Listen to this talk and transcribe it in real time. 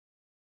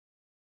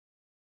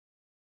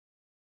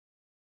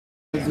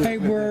Hey,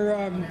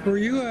 were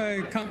you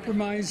a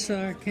compromise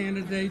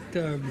candidate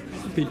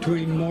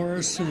between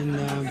Morris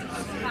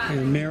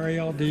and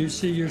Mariel? Do you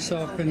see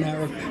yourself in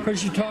that?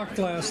 Because you talked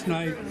last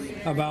night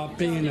about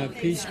being a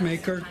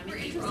peacemaker.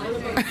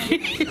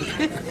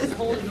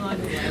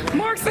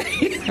 Mark,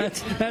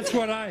 that's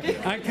what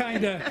I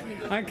kind of.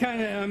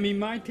 I mean,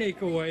 my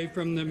takeaway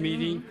from the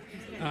meeting.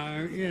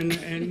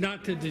 And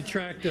not to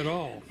detract at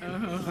all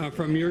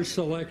from your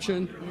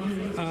selection,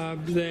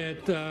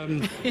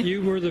 that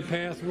you were the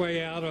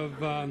pathway out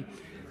of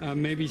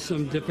maybe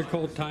some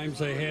difficult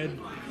times ahead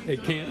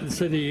at Canton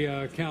City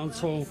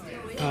Council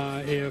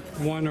if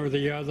one or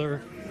the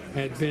other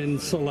had been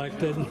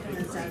selected?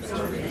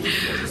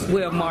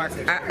 Well, Mark,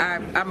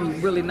 I'm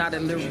really not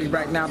at liberty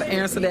right now to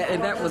answer that,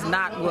 and that was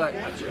not what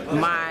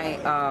my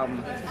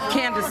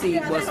candidacy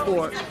was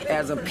for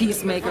as a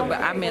peacemaker, but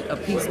I meant a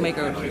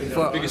peacemaker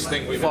for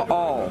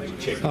all.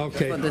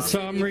 Okay, for so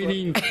I'm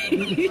reading,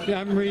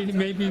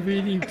 maybe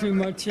reading too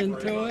much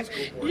into it?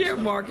 Yeah,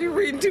 Mark, you're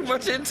reading too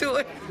much into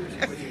it.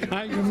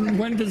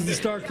 When does the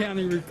Starr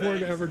County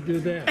Report ever do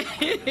that?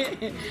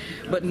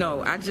 But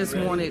no, I just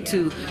wanted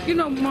to,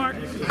 Mark,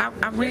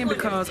 I ran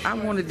because I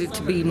wanted it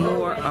to be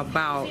more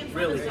about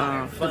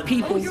the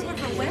people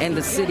and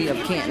the city of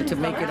Canton, to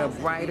make it a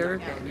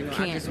brighter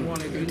Canton. I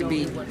wanted it to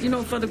be,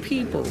 for the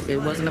people. It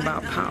wasn't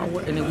about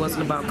power and it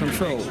wasn't about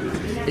control.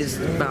 It's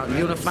about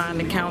unifying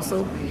the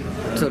council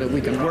so that we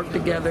can work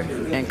together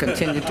and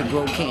continue to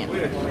grow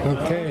Canton.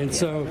 Okay, and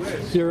so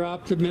you're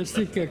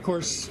optimistic. Of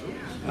course,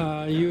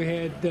 you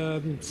had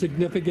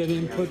significant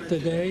input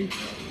today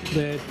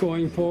that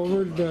going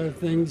forward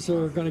things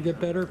are going to get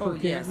better for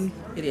Canton?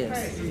 Yes, it is.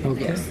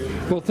 Okay. Yes.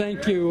 Well,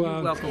 thank you,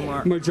 You're welcome,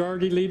 Mark.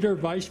 Majority Leader,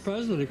 Vice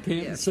President,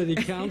 Canton Yes. City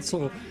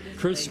Council,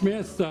 Chris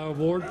Smith,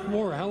 Ward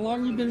 4. How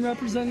long have you been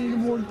representing the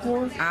Ward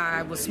 4?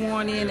 I was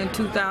sworn in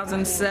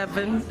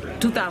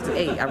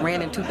 2008. I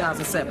ran in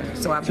 2007.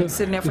 So I've been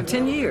sitting there for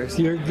 10 years.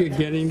 You're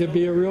getting to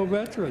be a real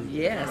veteran.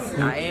 Yes,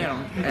 I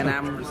am. And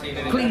I'm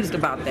pleased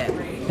about that.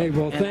 Hey,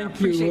 well, and thank I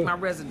appreciate you. my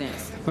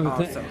residents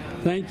also.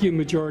 Thank you,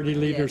 Majority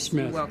Leader Yes,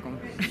 Smith. You're welcome.